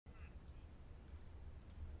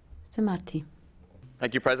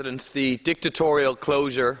Thank you, President. The dictatorial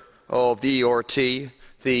closure of the ERT,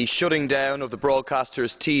 the shutting down of the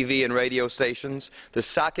broadcasters' TV and radio stations, the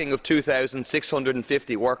sacking of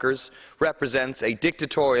 2,650 workers represents a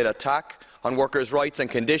dictatorial attack on workers' rights and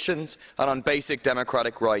conditions and on basic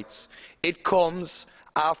democratic rights. It comes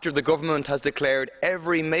after the government has declared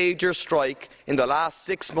every major strike in the last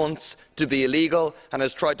 6 months to be illegal and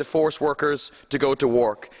has tried to force workers to go to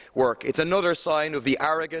work. It's another sign of the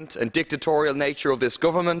arrogant and dictatorial nature of this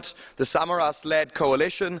government. The Samaras-led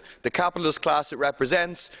coalition, the capitalist class it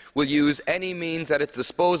represents, will use any means at its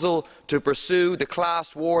disposal to pursue the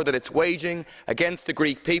class war that it's waging against the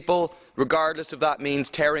Greek people, regardless if that means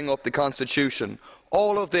tearing up the constitution.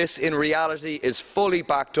 All of this, in reality, is fully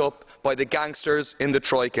backed up by the gangsters in the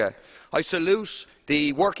Troika. I salute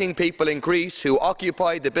the working people in Greece who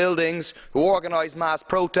occupied the buildings, who organised mass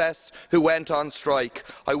protests, who went on strike.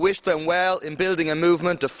 I wish them well in building a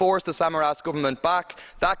movement to force the Samaras government back.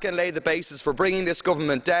 That can lay the basis for bringing this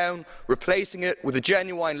government down, replacing it with a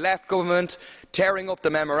genuine left government, tearing up the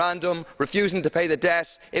memorandum, refusing to pay the debt,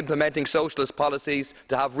 implementing socialist policies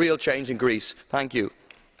to have real change in Greece. Thank you.